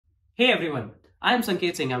Hey everyone, I am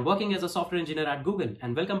Sanket Singh. I'm working as a software engineer at Google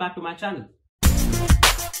and welcome back to my channel.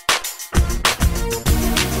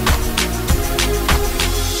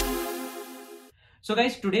 So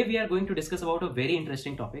guys, today we are going to discuss about a very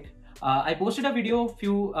interesting topic. I posted a video a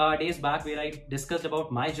few days back where I discussed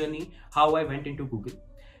about my journey, how I went into Google.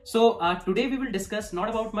 So today we will discuss not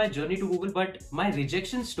about my journey to Google, but my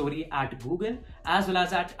rejection story at Google as well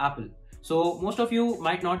as at Apple. So most of you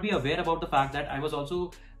might not be aware about the fact that I was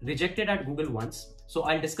also rejected at Google once. So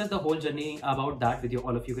I'll discuss the whole journey about that with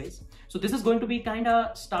all of you guys. So this is going to be kind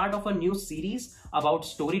of start of a new series about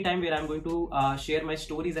story time where I'm going to share my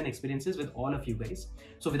stories and experiences with all of you guys.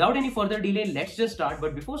 So without any further delay, let's just start.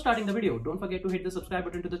 But before starting the video, don't forget to hit the subscribe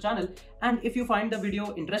button to the channel. And if you find the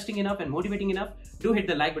video interesting enough and motivating enough, do hit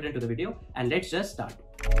the like button to the video and let's just start.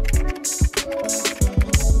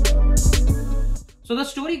 So the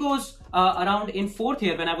story goes around in 4th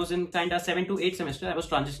year when I was in kind of 7th to 8th semester. I was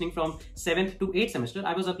transitioning from 7th to 8th semester.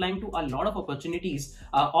 I was applying to a lot of opportunities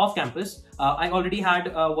off campus. I already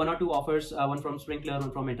had 1 or 2 offers, one from Sprinkler,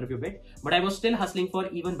 one from Interview Bit, but I was still hustling for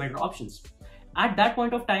even better options. At that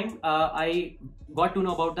point of time, I got to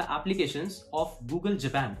know about the applications of Google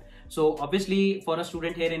Japan. So obviously for a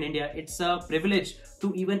student here in India, it's a privilege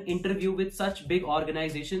to even interview with such big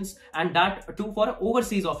organizations, and that too for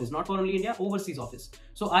overseas office, not for only India, overseas office.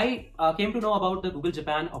 So I came to know about the Google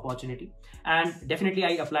Japan opportunity, and definitely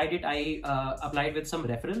I applied it. I applied with some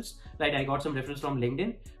referrals, right? I got some referrals from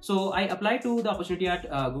LinkedIn. So I applied to the opportunity at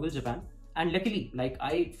Google Japan, and luckily, like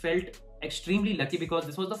I felt extremely lucky because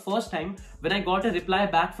this was the first time when I got a reply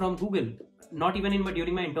back from Google. Not even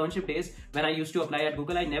during my internship days when I used to apply at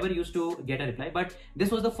Google, I never used to get a reply, but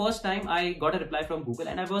this was the first time I got a reply from Google,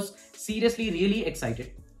 and I was seriously really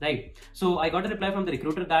excited, right? So I got a reply from the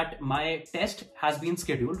recruiter that my test has been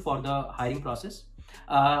scheduled for the hiring process,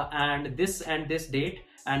 and this date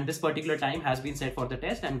and this particular time has been set for the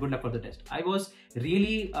test, and good luck for the test. I was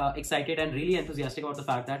really excited and really enthusiastic about the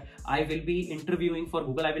fact that I will be interviewing for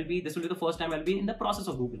Google. This will be the first time I'll be in the process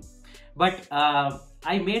of Google. But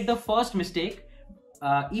I made the first mistake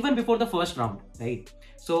even before the first round, right?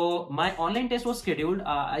 So my online test was scheduled.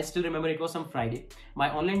 I still remember it was some Friday.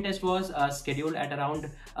 My online test was scheduled at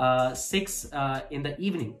around 6 in the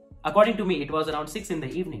evening. According to me, it was around 6 in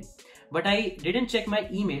the evening. But I didn't check my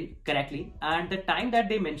email correctly, and the time that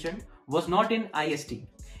they mentioned was not in IST.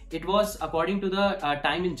 It was according to the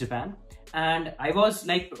time in Japan. And I was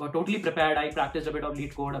like totally prepared. I practiced a bit of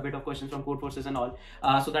lead code, a bit of questions from code forces and all,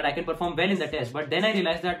 so that I can perform well in the test. But then I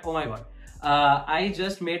realized that, oh my God, I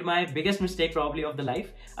just made my biggest mistake probably of the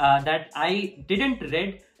life, that I didn't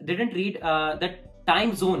read the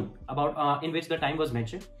time zone about in which the time was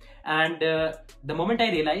mentioned. And the moment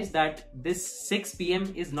I realized that this 6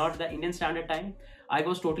 p.m. is not the Indian Standard Time, I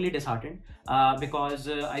was totally disheartened because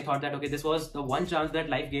I thought that, okay, this was the one chance that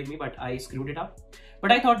life gave me, but I screwed it up.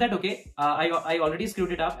 But I thought that, okay, I already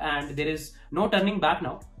screwed it up and there is no turning back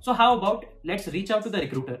now. So how about let's reach out to the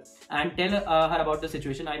recruiter and tell her about the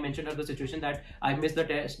situation. I mentioned her the situation that I missed the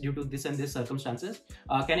test due to this and this circumstances.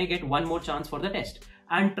 Can I get one more chance for the test?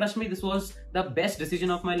 And trust me, this was the best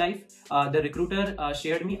decision of my life. The recruiter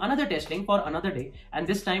shared me another test link for another day. And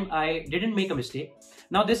this time I didn't make a mistake.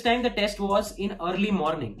 Now this time the test was in early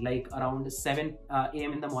morning, like around 7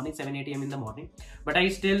 a.m. in the morning, 7-8 a.m. in the morning. But I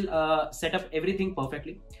still set up everything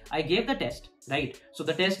perfectly. I gave the test, right? So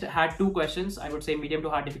the test had 2 questions. I would say medium to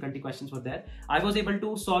hard difficulty questions were there. I was able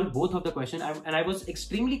to solve both of the questions, and I was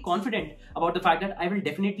extremely confident about the fact that I will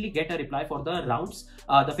definitely get a reply for the rounds,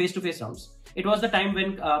 the face-to-face rounds. It was the time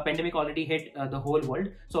when pandemic already hit the whole world.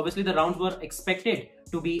 So obviously the rounds were expected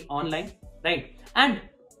to be online, right? And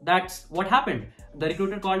that's what happened. The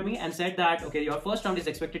recruiter called me and said that, okay, your first round is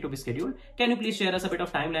expected to be scheduled. Can you please share us a bit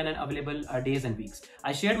of timeline and available days and weeks?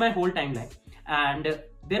 I shared my whole timeline, and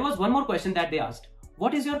there was one more question that they asked.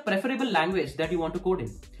 What is your preferable language that you want to code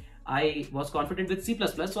in? I was confident with C++,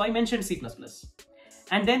 so I mentioned C++.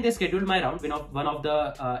 And then they scheduled my round with one of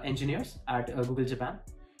the engineers at Google Japan.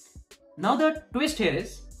 Now the twist here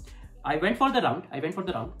is, I went for the round.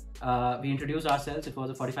 We introduced ourselves. It was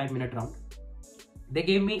a 45-minute round. They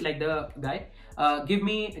gave me, like the guy, gave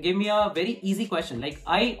me a very easy question. Like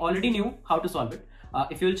I already knew how to solve it.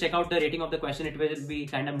 If you'll check out the rating of the question, it will be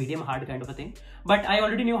kind of medium hard kind of a thing. But I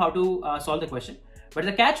already knew how to solve the question. But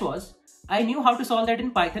the catch was, I knew how to solve that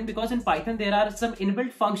in Python, because in Python there are some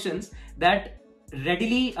inbuilt functions that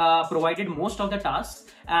readily provided most of the tasks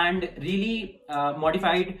and really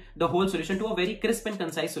modified the whole solution to a very crisp and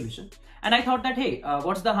concise solution. And I thought that, hey,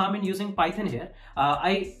 what's the harm in using Python here?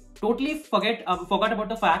 I totally forgot about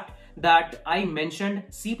the fact that I mentioned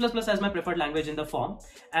C++ as my preferred language in the form.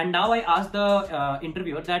 And now I asked the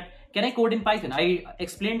interviewer that, can I code in Python? I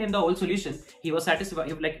explained him the whole solution. He was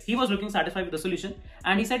satisfied, like he was looking satisfied with the solution,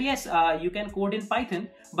 and he said, yes, you can code in Python,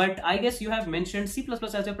 but I guess you have mentioned C++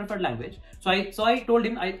 as your preferred language. So I told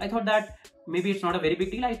him, I thought that maybe it's not a very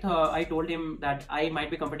big deal. I told him that I might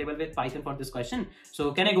be comfortable with Python for this question.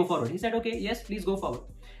 So can I go forward? He said, okay, yes, please go forward.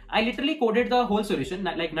 I literally coded the whole solution.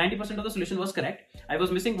 Like 90% of the solution was correct. I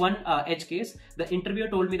was missing one edge case. The interviewer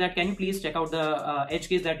told me that, can you please check out the edge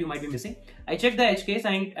case that you might be missing? I checked the edge case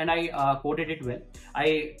and I coded it well.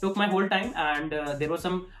 I took my whole time, and there were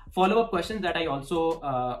some follow-up questions that I also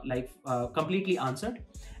completely answered.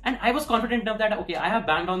 And I was confident enough that, okay, I have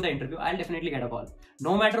banged on the interview. I'll definitely get a call.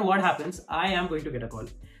 No matter what happens, I am going to get a call.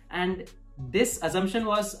 And this assumption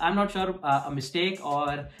was, I'm not sure, a mistake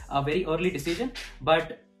or a very early decision.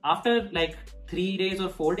 But after like 3 days or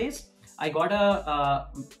 4 days, I got an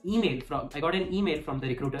email from the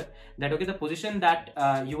recruiter that, okay, the position that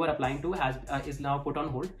you were applying to is now put on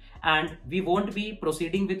hold, and we won't be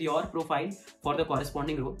proceeding with your profile for the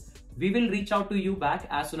corresponding role. We will reach out to you back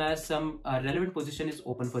as soon as some relevant position is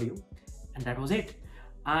open for you. And that was it.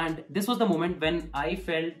 And this was the moment when I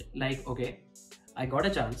felt like, okay, I got a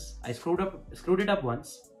chance. I screwed it up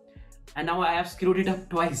once, and now I have screwed it up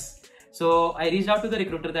twice. So I reached out to the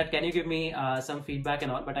recruiter that, can you give me some feedback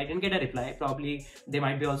and all, but I didn't get a reply. Probably they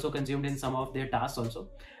might be also consumed in some of their tasks also.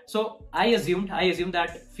 So I assumed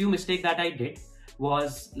that few mistake that I did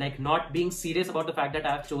was like not being serious about the fact that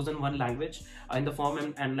I have chosen one language in the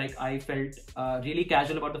form, and like I felt really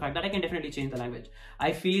casual about the fact that I can definitely change the language.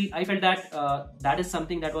 I felt that that is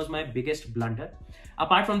something that was my biggest blunder.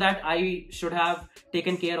 Apart from that, I should have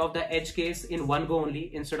taken care of the edge case in one go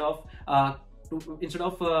only, instead of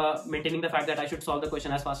maintaining the fact that I should solve the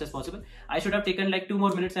question as fast as possible. I should have taken like 2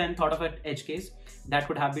 more minutes and thought of an edge case. That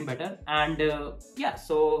could have been better. And yeah,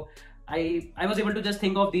 so I was able to just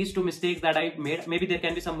think of these 2 mistakes that I made. Maybe there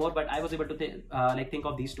can be some more, but I was able to think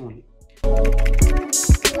of these 2 only.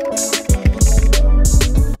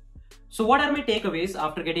 So what are my takeaways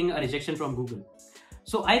after getting a rejection from Google?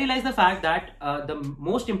 So I realized the fact that the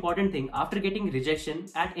most important thing after getting rejection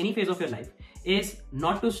at any phase of your life is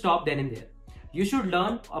not to stop then and there. You should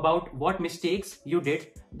learn about what mistakes you did.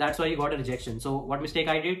 That's why you got a rejection. So what mistake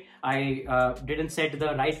I did, I didn't set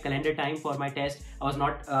the right calendar time for my test. I was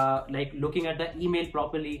not like looking at the email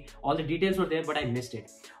properly. All the details were there, but I missed it.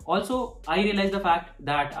 Also, I realized the fact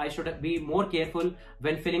that I should be more careful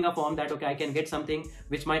when filling a form, that, okay, I can get something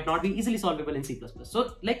which might not be easily solvable in C++.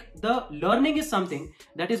 So like the learning is something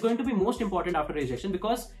that is going to be most important after rejection,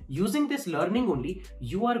 because using this learning only,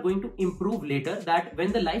 you are going to improve later, that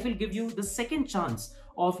when the life will give you the second chance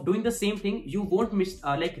of doing the same thing, you won't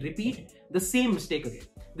repeat the same mistake again.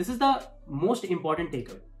 This is the most important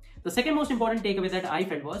takeaway. The second most important takeaway that I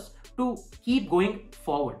felt was to keep going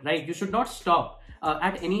forward, right? You should not stop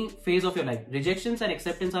at any phase of your life. Rejections and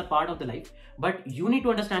acceptance are part of the life, but you need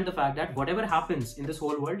to understand the fact that whatever happens in this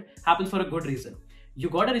whole world happens for a good reason. You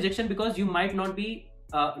got a rejection because you might not be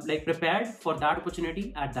prepared for that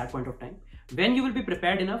opportunity at that point of time. When you will be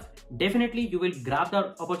prepared enough, definitely you will grab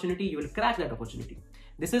that opportunity, you will crack that opportunity.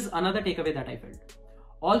 This is another takeaway that I felt.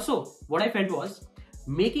 Also, what I felt was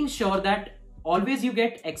making sure that always you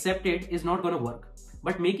get accepted is not going to work,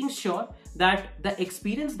 but making sure that the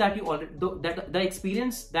experience that you already, the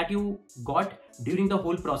experience that you got during the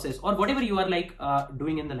whole process, or whatever you are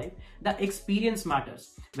doing in the life, the experience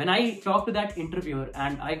matters. When I talked to that interviewer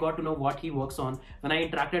and I got to know what he works on, when I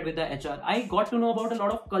interacted with the HR, I got to know about a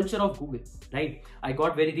lot of culture of Google, right? I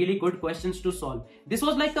got really good questions to solve. This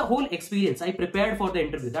was like the whole experience. I prepared for the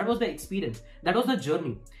interview. That was the experience. That was the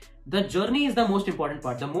journey. The journey is the most important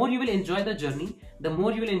part. The more you will enjoy the journey, the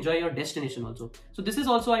more you will enjoy your destination also. So this is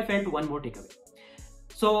also, I felt, one more takeaway.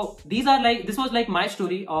 So this was like my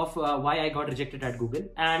story of why I got rejected at Google.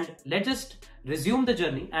 And let's just resume the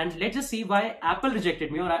journey and let's just see why Apple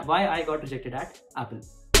rejected me, or why I got rejected at Apple.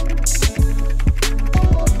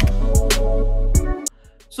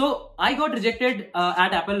 So I got rejected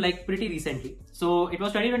at Apple like pretty recently. So it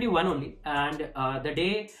was 2021 only, and the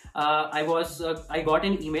day I got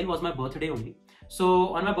an email was my birthday only. So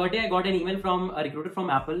on my birthday, I got an email from a recruiter from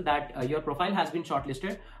Apple that your profile has been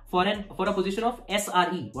shortlisted for a position of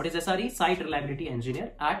SRE. What is SRE? Site Reliability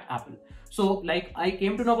Engineer at Apple. So like I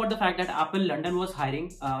came to know about the fact that Apple London was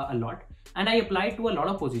hiring a lot, and I applied to a lot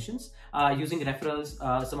of positions using referrals.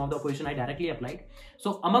 Some of the position I directly applied.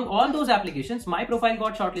 So among all those applications, my profile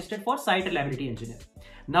got shortlisted for Site Reliability Engineer.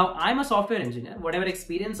 Now I'm a software engineer. Whatever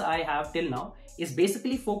experience I have till now is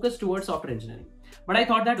basically focused towards software engineering. But I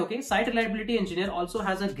thought that, okay, Site Reliability Engineer also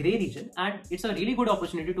has a gray region and it's a really good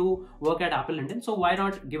opportunity to work at Apple London. So why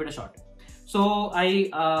not give it a shot? So I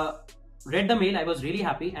read the mail, I was really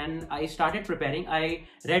happy and I started preparing. I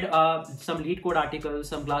read some lead code articles,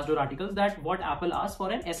 some Glassdoor articles that what Apple asked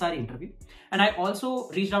for an SRE interview. And I also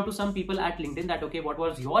reached out to some people at LinkedIn that, okay, what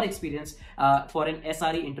was your experience for an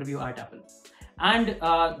SRE interview at Apple? And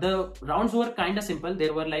the rounds were kind of simple.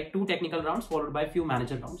 There were like 2 technical rounds followed by a few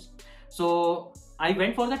manager rounds. So I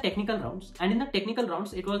went for the technical rounds, and in the technical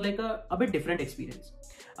rounds, it was like a bit different experience.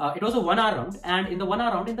 It was a 1-hour round, and in the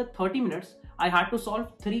 1-hour round, in the 30 minutes, I had to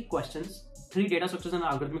solve 3 questions, 3 data structures and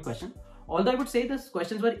algorithmic questions. Although I would say these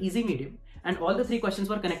questions were easy, medium, and all the 3 questions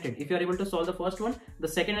were connected. If you are able to solve the first one, the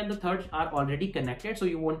second and the third are already connected, so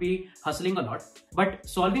you won't be hustling a lot. But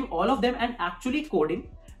solving all of them and actually coding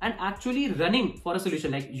and actually running for a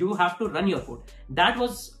solution, like you have to run your code, that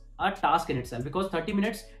was a task in itself, because 30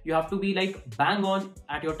 minutes you have to be like bang on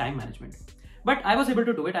at your time management. But I was able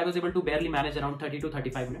to do it. I was able to barely manage around 30 to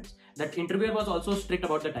 35 minutes. That interviewer was also strict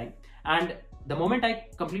about the time. And the moment I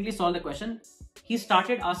completely solved the question, he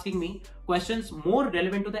started asking me questions more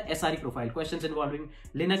relevant to the SRE profile, questions involving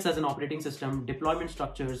Linux as an operating system, deployment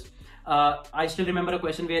structures. I still remember a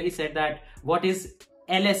question where he said that what is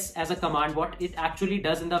ls as a command, what it actually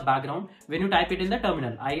does in the background when you type it in the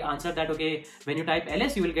terminal. I answered that, okay, when you type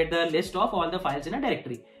ls, you will get the list of all the files in a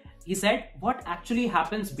directory. He said what actually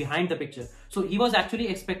happens behind the picture. So he was actually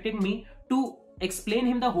expecting me to explain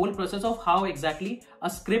him the whole process of how exactly a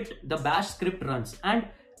script, the bash script, runs. And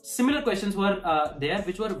similar questions were there,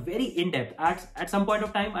 which were very in-depth. At some point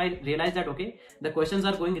of time, I realized that, okay, the questions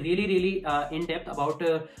are going really in-depth about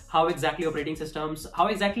how exactly operating systems, how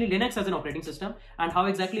exactly Linux as an operating system, and how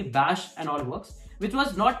exactly bash and all works, which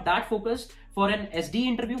was not that focused for an SD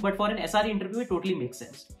interview, but for an SRE interview, it totally makes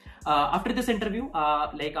sense. After this interview,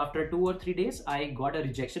 like after 2 or 3 days, I got a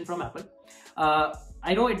rejection from Apple.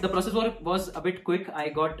 I know the process was a bit quick. I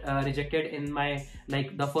got rejected in my,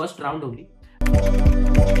 like, the first round only.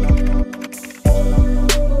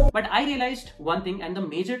 But I realized one thing, and the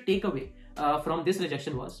major takeaway from this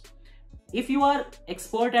rejection was, if you are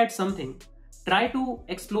expert at something, try to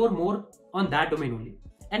explore more on that domain only.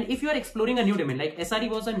 And if you are exploring a new domain, like SRE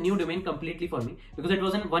was a new domain completely for me, because it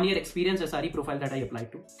was a 1-year experience SRE profile that I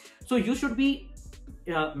applied to. So you should be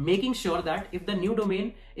making sure that if the new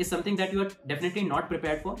domain is something that you are definitely not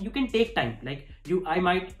prepared for, you can take time. Like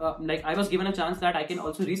I was given a chance that I can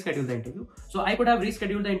also reschedule the interview. So I could have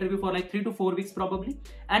rescheduled the interview for like 3 to 4 weeks probably,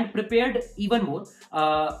 and prepared even more,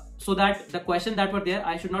 so that the questions that were there,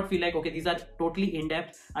 I should not feel like, okay, these are totally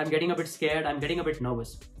in-depth, I'm getting a bit scared, I'm getting a bit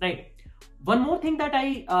nervous, right? One more thing that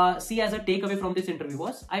I see as a takeaway from this interview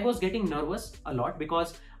was, I was getting nervous a lot,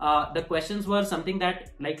 because the questions were something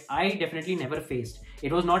that, like, I definitely never faced.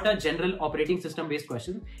 It was not a general operating system based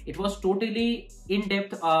question. It was totally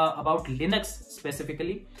in-depth about Linux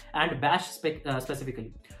specifically and bash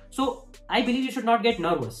specifically. So I believe you should not get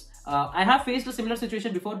nervous. I have faced a similar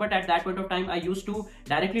situation before, but at that point of time, I used to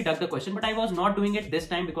directly duck the question, but I was not doing it this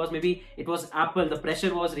time because maybe it was Apple, the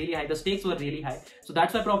pressure was really high, the stakes were really high. So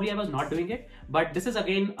that's why probably I was not doing it. But this is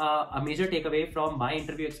again a major takeaway from my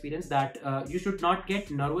interview experience, that you should not get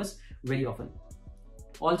nervous very often.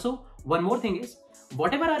 Also, one more thing is,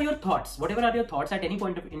 whatever are your thoughts at any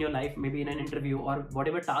point in your life, maybe in an interview or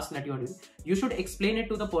whatever task that you are doing, you should explain it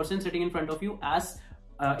to the person sitting in front of you as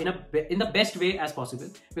in the best way as possible.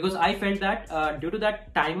 Because I felt that due to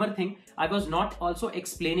that timer thing, I was not also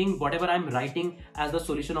explaining whatever I'm writing as the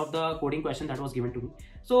solution of the coding question that was given to me.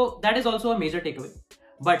 So that is also a major takeaway.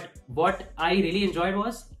 But what I really enjoyed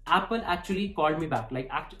was, Apple actually called me back. Like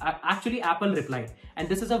actually Apple replied. And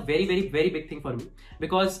this is a very big thing for me,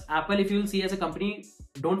 because Apple, if you'll see as a company,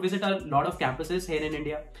 don't visit a lot of campuses here in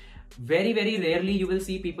India. Very rarely you will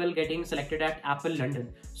see people getting selected at Apple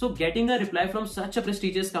London. So getting a reply from such a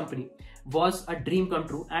prestigious company was a dream come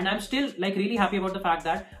true. And I'm still like really happy about the fact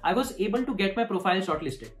that I was able to get my profile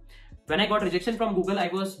shortlisted. When I got rejection from Google, I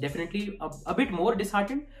was definitely a bit more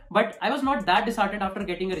disheartened, but I was not that disheartened after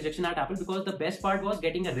getting a rejection at Apple, because the best part was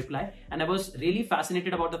getting a reply. And I was really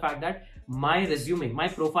fascinated about the fact that my resume, my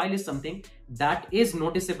profile is something that is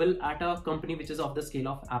noticeable at a company which is of the scale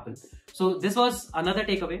of Apple. So this was another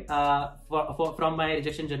takeaway from my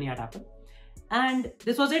rejection journey at Apple. And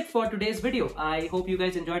this was it for today's video. I hope you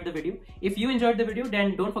guys enjoyed the video. If you enjoyed the video,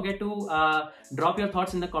 then don't forget to drop your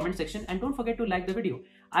thoughts in the comment section, and don't forget to like the video.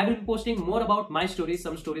 I will be posting more about my stories,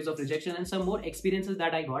 some stories of rejection, and some more experiences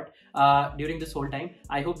that I got during this whole time.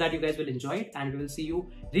 I hope that you guys will enjoy it, and we will see you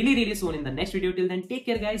really soon in the next video. Till then, take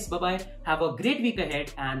care guys. Bye-bye. Have a great week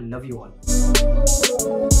ahead, and love you all.